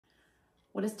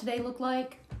What does today look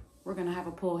like? We're gonna have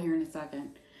a pull here in a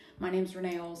second. My name's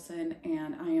Renee Olson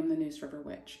and I am the Neuse River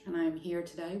Witch, and I am here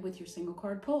today with your single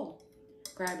card pull.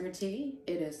 Grab your tea.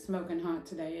 It is smoking hot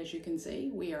today, as you can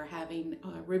see. We are having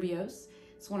Rooibos.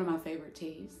 It's one of my favorite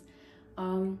teas.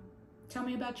 Tell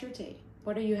me about your tea.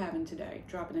 What are you having today?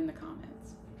 Drop it in the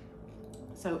comments.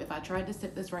 So if I tried to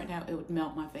sip this right now, it would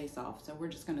melt my face off. So we're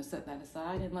just gonna set that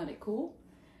aside and let it cool.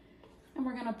 And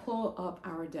we're gonna pull up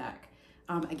our deck.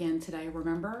 Again, today,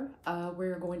 remember,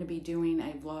 we're going to be doing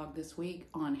a vlog this week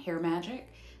on hair magic.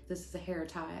 This is a hair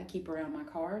tie I keep around my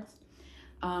cards.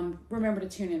 Remember to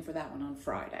tune in for that one on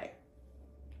Friday.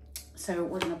 So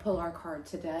we're gonna pull our card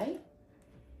today.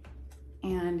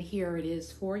 And here it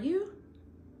is for you.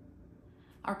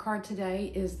 Our card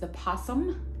today is the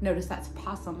Possum. Notice that's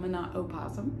possum and not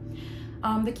opossum.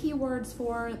 The key words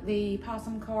for the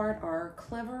Possum card are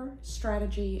clever,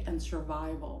 strategy, and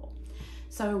survival.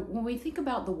 So when we think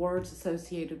about the words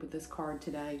associated with this card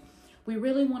today, we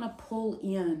really want to pull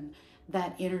in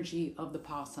that energy of the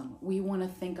possum. We want to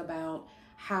think about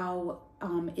how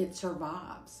it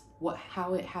survives,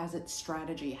 how it has its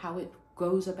strategy, how it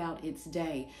goes about its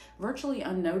day, virtually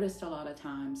unnoticed a lot of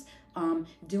times,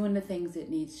 doing the things it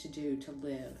needs to do to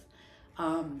live.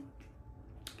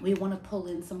 We want to pull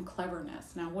in some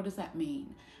cleverness. Now, what does that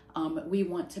mean? We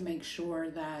want to make sure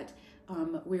that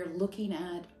we're looking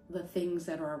at the things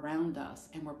that are around us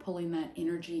and we're pulling that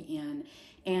energy in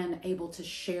and able to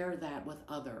share that with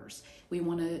others. We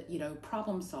want to,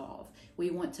 problem solve.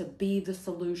 We want to be the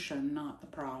solution, not the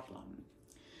problem.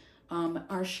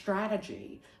 Our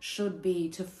strategy should be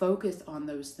to focus on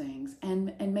those things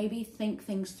and maybe think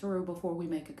things through before we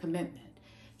make a commitment.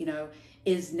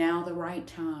 Is now the right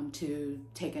time to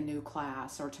take a new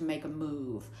class or to make a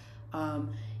move?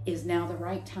 Is now the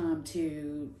right time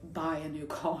to buy a new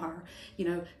car?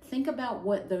 Think about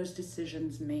what those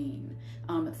decisions mean.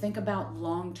 Think about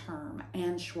long-term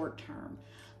and short-term.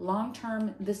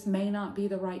 Long-term, this may not be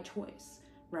the right choice,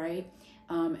 right?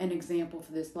 An example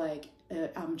for this,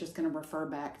 I'm just going to refer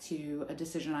back to a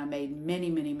decision I made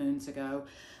many, many moons ago,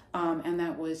 and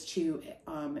that was to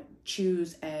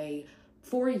choose a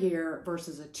 4-year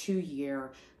versus a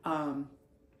 2-year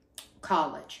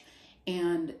college.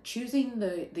 And choosing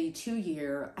the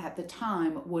 2-year at the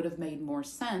time would have made more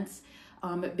sense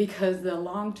because the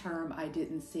long term, I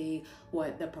didn't see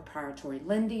what the proprietary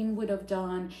lending would have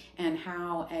done and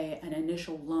how an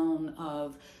initial loan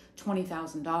of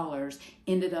 $20,000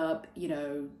 ended up,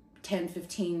 10,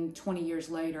 15, 20 years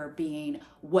later being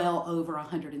well over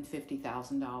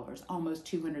 $150,000, almost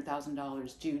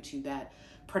 $200,000 due to that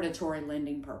predatory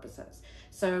lending purposes.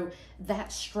 So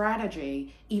that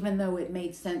strategy, even though it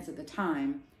made sense at the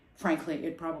time, frankly,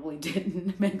 it probably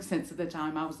didn't make sense at the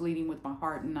time. I was leading with my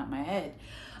heart and not my head.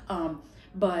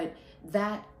 But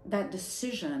that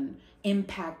decision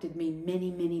impacted me many,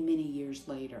 many, many years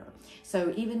later.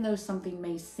 So even though something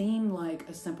may seem like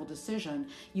a simple decision,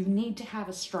 you need to have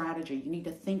a strategy. You need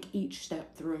to think each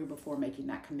step through before making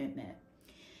that commitment.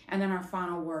 And then our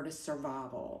final word is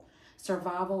survival.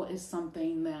 Survival is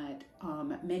something that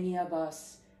many of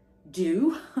us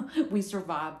do. We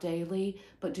survive daily,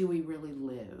 but do we really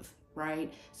live,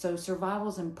 right? So survival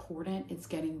is important. It's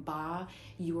getting by.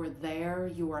 You are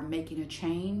there. You are making a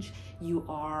change. You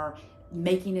are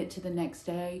making it to the next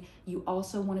day. You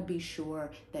also want to be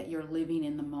sure that you're living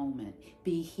in the moment.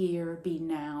 Be here, be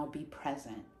now, be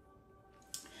present.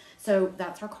 So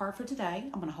that's our card for today.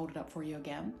 I'm going to hold it up for you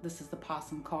again. This is the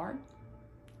Possum card.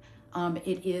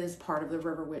 It is part of the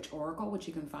River Witch Oracle, which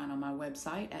you can find on my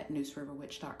website at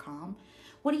neuseriverwitch.com.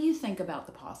 What do you think about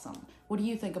the possum? What do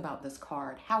you think about this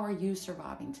card? How are you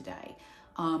surviving today?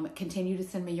 Continue to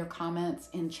send me your comments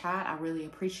in chat. I really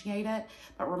appreciate it.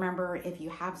 But remember, if you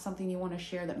have something you want to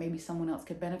share that maybe someone else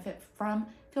could benefit from,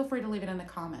 feel free to leave it in the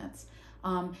comments.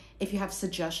 If you have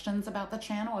suggestions about the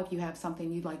channel, if you have something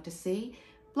you'd like to see,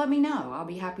 let me know. I'll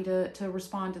be happy to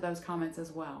respond to those comments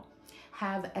as well.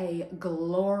 Have a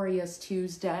glorious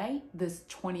Tuesday, this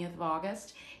 20th of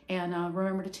August. And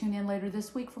remember to tune in later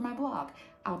this week for my blog.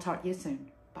 I'll talk to you soon.